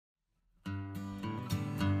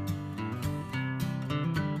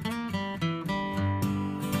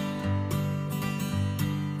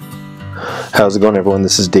How's it going, everyone?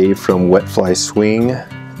 This is Dave from Wet Fly Swing,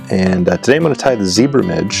 and today I'm going to tie the Zebra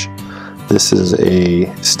Midge. This is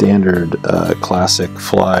a standard classic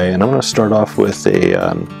fly, and I'm going to start off with this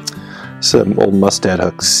is an old Mustad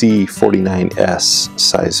hook C49S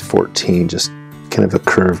size 14, just kind of a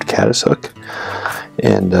curved caddis hook.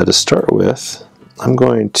 And to start with, I'm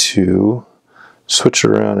going to switch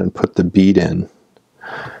it around and put the bead in.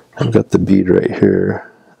 I've got the bead right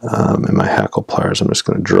here. And my hackle pliers, I'm just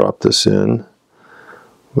going to drop this in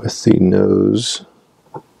with the nose,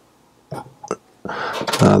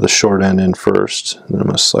 the short end in first, and then I'm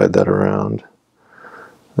going to slide that around.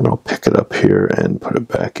 Then I'll pick it up here and put it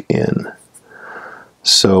back in.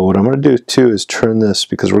 So what I'm going to do too is turn this,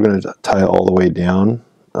 because we're going to tie it all the way down.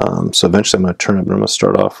 So eventually I'm going to turn it, but I'm going to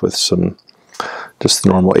start off with some just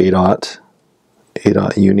the normal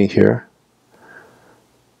 8/0 uni here.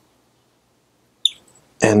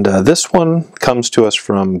 And this one comes to us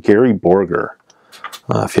from Gary Borger.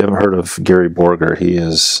 If you haven't heard of Gary Borger, he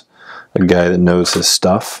is a guy that knows his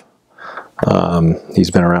stuff.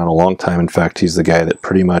 He's been around a long time. In fact, he's the guy that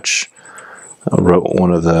pretty much wrote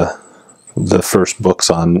one of the first books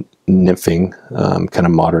on nymphing, kind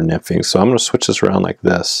of modern nymphing. So I'm going to switch this around like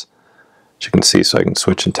this, as you can see, so I can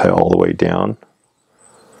switch and tie all the way down.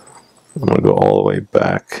 I'm going to go all the way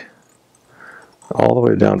back, all the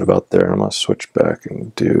way down to about there, and I'm going to switch back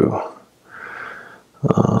and do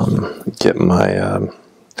get my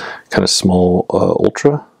kind of small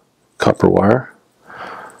ultra copper wire.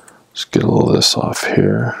 Just get a little of this off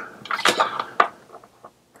here.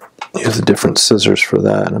 Use the different scissors for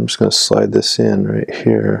that, and I'm just going to slide this in right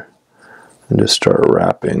here and just start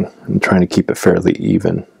wrapping and trying to keep it fairly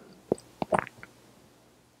even.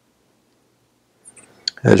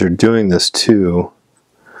 As you're doing this too,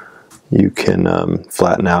 you can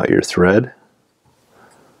flatten out your thread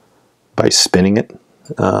by spinning it.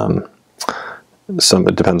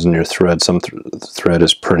 It depends on your thread. Some thread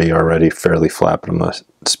is pretty already fairly flat, but I'm going to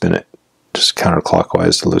spin it just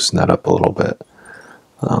counterclockwise to loosen that up a little bit.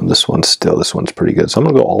 This one's pretty good. So I'm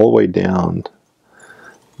going to go all the way down.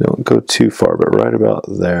 Don't go too far, but right about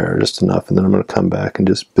there, just enough. And then I'm going to come back and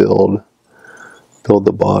just build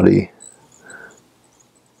the body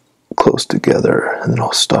close together, and then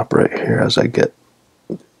I'll stop right here as I get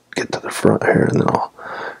to the front here, and then I'll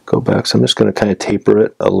go back. So I'm just going to kind of taper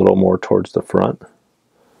it a little more towards the front.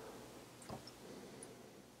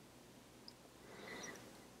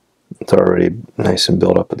 It's already nice and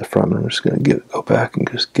built up at the front. I'm just going to go back and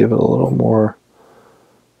just give it a little more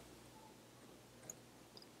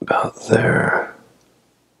about there.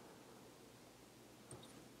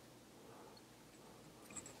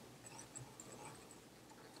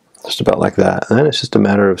 Just about like that. And then it's just a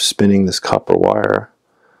matter of spinning this copper wire.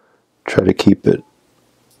 Try to keep it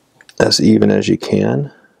as even as you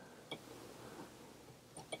can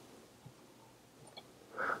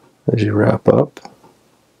as you wrap up.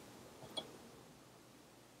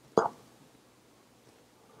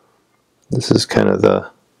 This is kind of I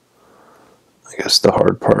guess the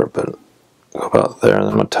hard part, but go about there, and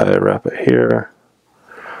then I'm going to wrap it here.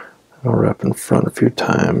 I'll wrap in front a few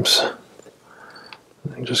times.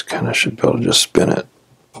 And just kind of should be able to just spin it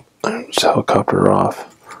and just helicopter off.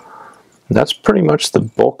 And that's pretty much the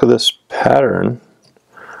bulk of this pattern.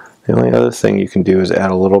 The only other thing you can do is add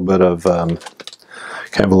a little bit of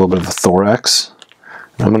kind of a little bit of a thorax.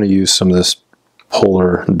 And I'm going to use some of this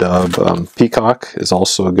polar dove. Peacock is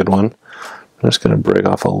also a good one. I'm just going to break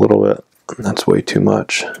off a little bit. That's way too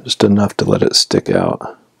much, just enough to let it stick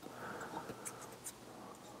out.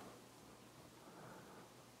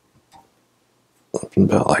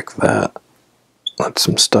 About like that. Let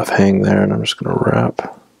some stuff hang there, and I'm just going to wrap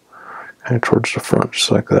kind of towards the front,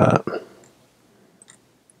 just like that.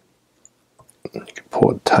 You can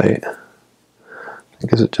pull it tight. It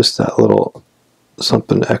gives it just that little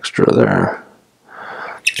something extra there.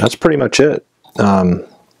 That's pretty much it.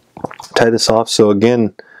 Tie this off. So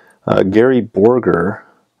again, Gary Borger,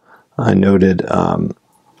 I noted,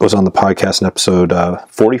 was on the podcast in episode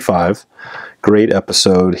 45. Great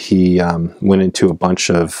episode. He went into a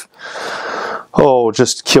bunch of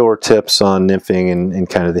just killer tips on nymphing and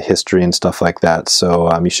kind of the history and stuff like that.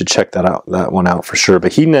 So you should check that one out for sure.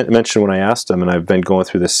 But he mentioned when I asked him, and I've been going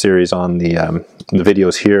through this series on the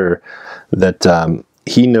videos here, that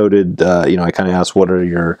he noted, I kind of asked, what are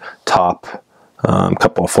your top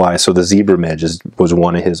couple of flies? So the Zebra Midge was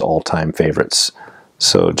one of his all-time favorites.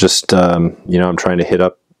 So just I'm trying to hit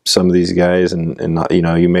up some of these guys, and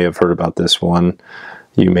you may have heard about this one,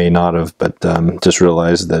 you may not have, but just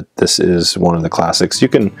realize that this is one of the classics.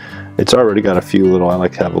 It's already got a few little, I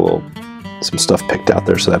like to have a little some stuff picked out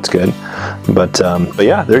there, so that's good. But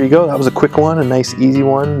yeah, there you go. That was a quick one, a nice easy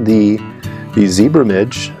one. The Zebra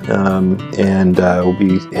Midge, and we'll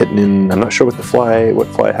be hitting in. I'm not sure what fly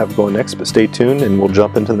I have going next, but stay tuned and we'll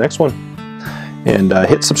jump into the next one. And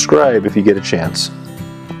hit subscribe if you get a chance.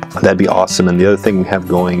 That'd be awesome. And the other thing we have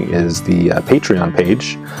going is the Patreon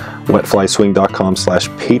page,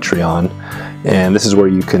 wetflyswing.com/Patreon. And this is where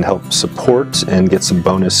you can help support and get some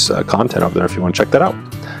bonus content over there if you want to check that out.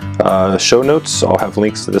 Show notes, I'll have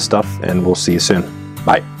links to this stuff, and we'll see you soon.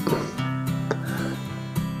 Bye.